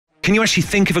Can you actually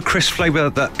think of a crisp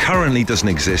flavour that currently doesn't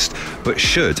exist, but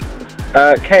should?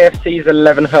 KFC's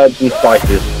 11 herbs and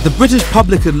spices. The British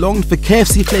public had longed for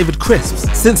KFC flavoured crisps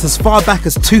since as far back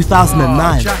as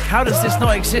 2009. Oh, Jack, how does this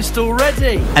not exist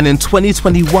already? And in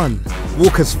 2021,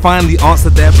 Walkers finally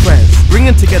answered their prayers,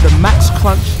 bringing together Max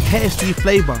Crunch KFC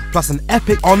flavour plus an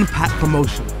epic on-pack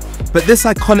promotion. But this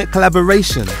iconic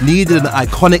collaboration needed an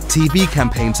iconic TV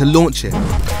campaign to launch it.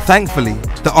 Thankfully,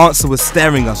 the answer was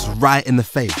staring us right in the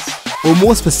face. Or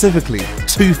more specifically,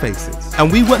 two faces.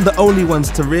 And we weren't the only ones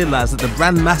to realise that the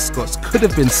brand mascots could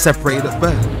have been separated at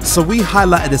birth. So we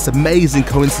highlighted this amazing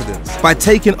coincidence by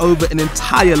taking over an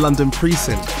entire London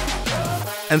precinct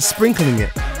and sprinkling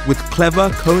it with clever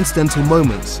coincidental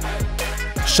moments,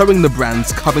 showing the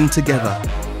brands coming together.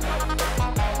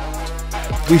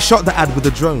 We shot the ad with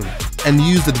a drone and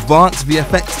used advanced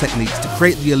VFX techniques to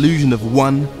create the illusion of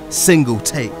one single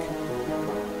take,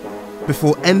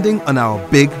 before ending on our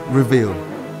big reveal.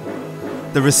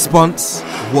 The response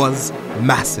was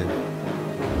massive.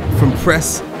 From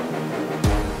press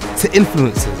to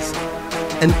influencers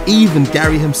and even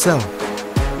Gary himself.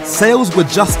 Sales were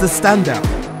just as standout,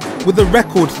 with a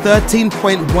record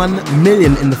 13.1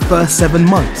 million in the first 7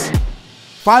 months.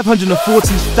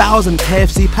 540,000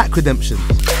 KFC pack redemptions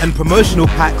and promotional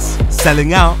packs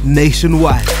selling out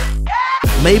nationwide.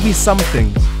 Maybe some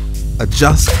things are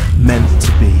just meant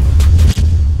to be.